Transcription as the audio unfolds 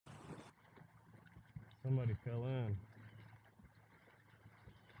Somebody fell in.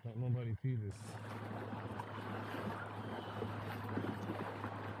 Don't nobody see this.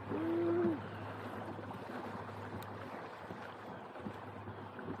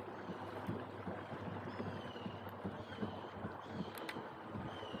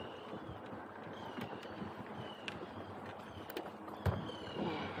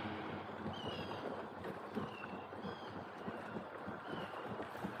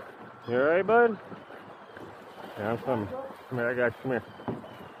 You alright, bud? Yeah, I'm coming. Come here, I got you. Come here.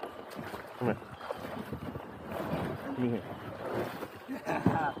 Come here. Come here.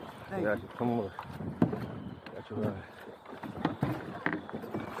 I got you. Come over. Got you right.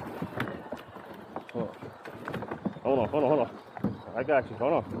 Hold on. I got you.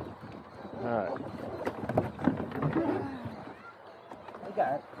 Hold on. Alright. I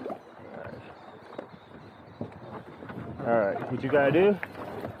got it. Alright. What you gotta do?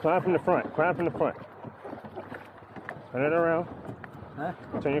 Climb from the front. Climb from the front. Turn it around. Huh?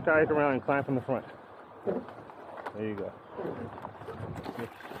 Turn your kayak around and climb from the front. There you go.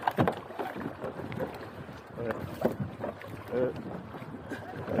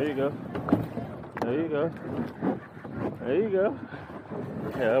 There you go. There you go. There you go.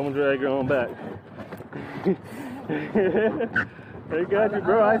 Yeah, I'm gonna drag you on back. They got you,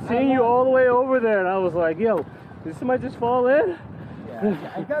 bro. I seen you all the way over there, and I was like, yo, did somebody just fall in?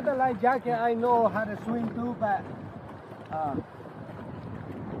 Yeah, I got the life jacket. I know how to swim too, but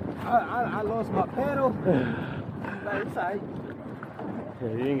I lost my pedal. But it's alright. Yeah,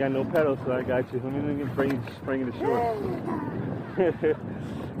 you ain't got no pedals, so I got you. Let me bring you to shore.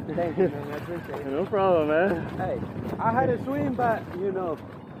 Thank you, man. I appreciate it. No problem, man. Hey, I had to swim, but you know,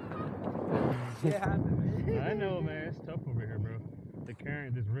 shit happened. I know, man. It's tough over here, bro. The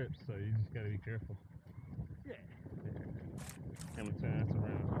current just rips, so you just gotta be careful. Yeah. I'm gonna turn this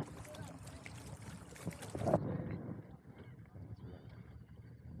around.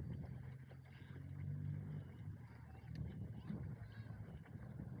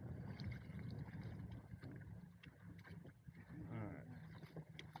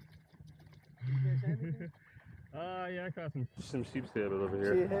 Yeah, I caught some sheep's head over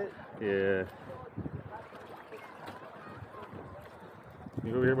here. Yeah.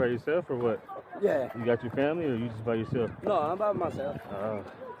 You over here by yourself or what? Yeah. You got your family or you just by yourself? No, I'm by myself. Oh.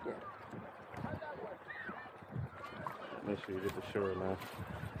 Yeah. Make sure you get the shore, man.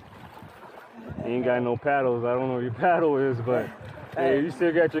 You ain't got no paddles. I don't know where your paddle is, but hey, you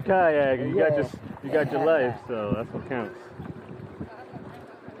still got your kayak and you got your life, so that's what counts.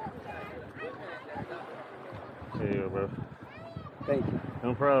 There you go, bro. Thank you.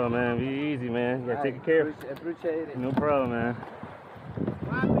 No problem, man. Be easy, man. You gotta take care. Appreciate it. No problem, man.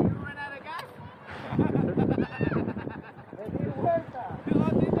 Wow, you ran out of gas?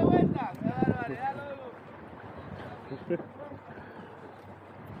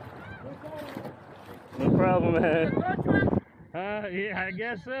 No problem, man. Yeah, I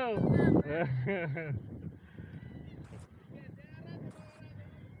guess so.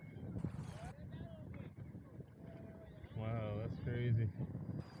 Wow, that's crazy.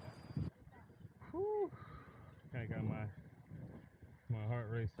 Whew. I got my heart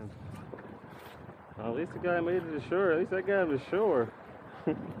racing. Well, at least the guy made it to shore. At least I got him to shore.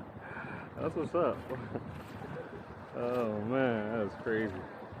 That's what's up. Oh man, that was crazy.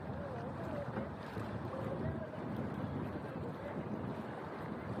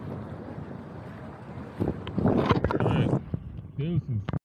 All right. Deuces.